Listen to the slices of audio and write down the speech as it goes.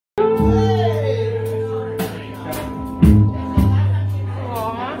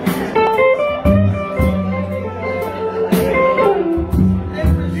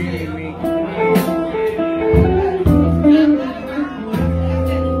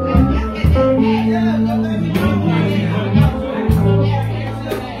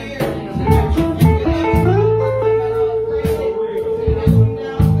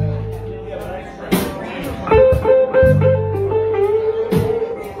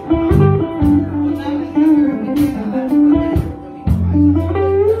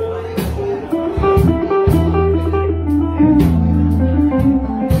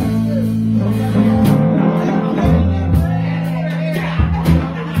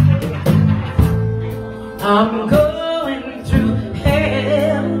I'm going through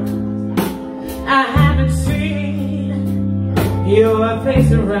hell. I haven't seen your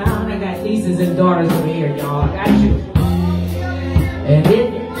face around. I got nieces and daughters over here, y'all. I got you. And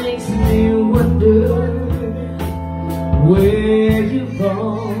it makes me wonder where you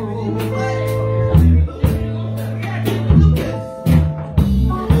go.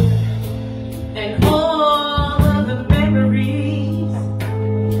 And all of the memories,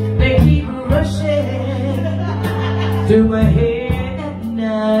 they keep rushing through my head at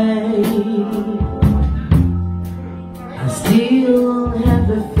night. I still have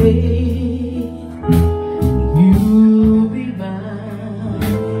the faith you'll be mine.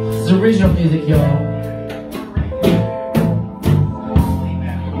 This is original music, y'all.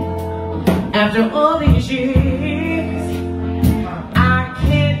 After all these years, I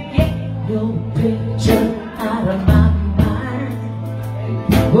can't get your picture out of my mind.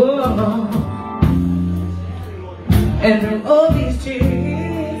 Whoa. And through all these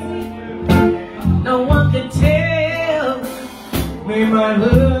tears, no one can tell me my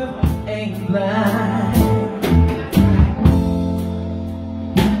love ain't blind.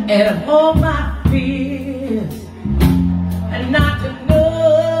 And all my fears, and not to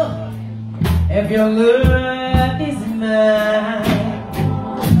know if your love is mine.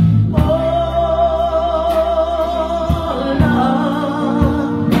 Oh,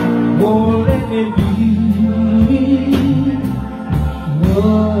 Lord, won't let me be.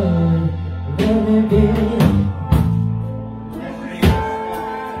 Lord, let me be.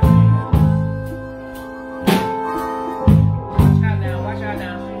 Watch out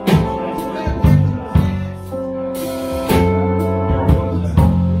now.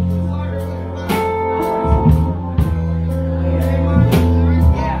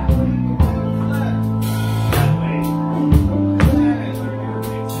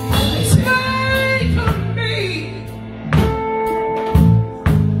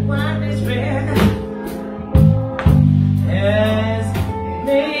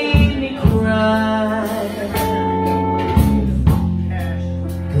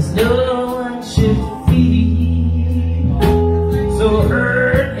 No one should feel so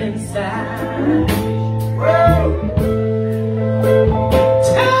hurt inside.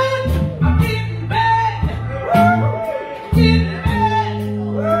 Time I'm getting bad,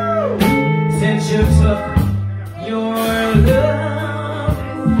 since you took your love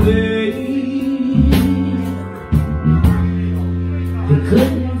away. They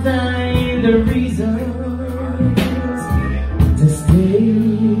couldn't find the reasons to stay.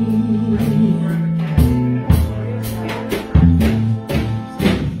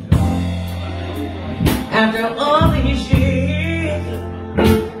 After all these years,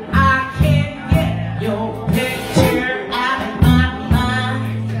 I can't get your picture out of my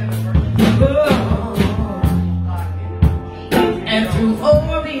mind. Oh. And through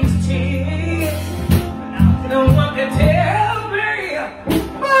all these tears, no one can tell me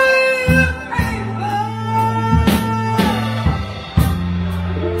my pain.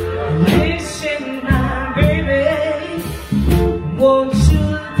 Listen, my baby, won't you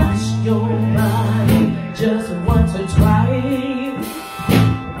touch your body just once or twice?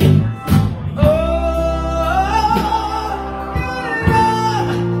 Oh,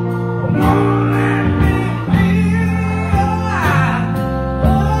 Lord,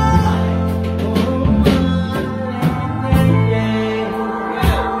 let me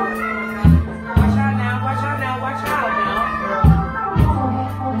watch out now, watch out now, watch out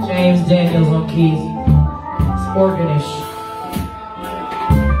now. James Daniels on keys. It's organish.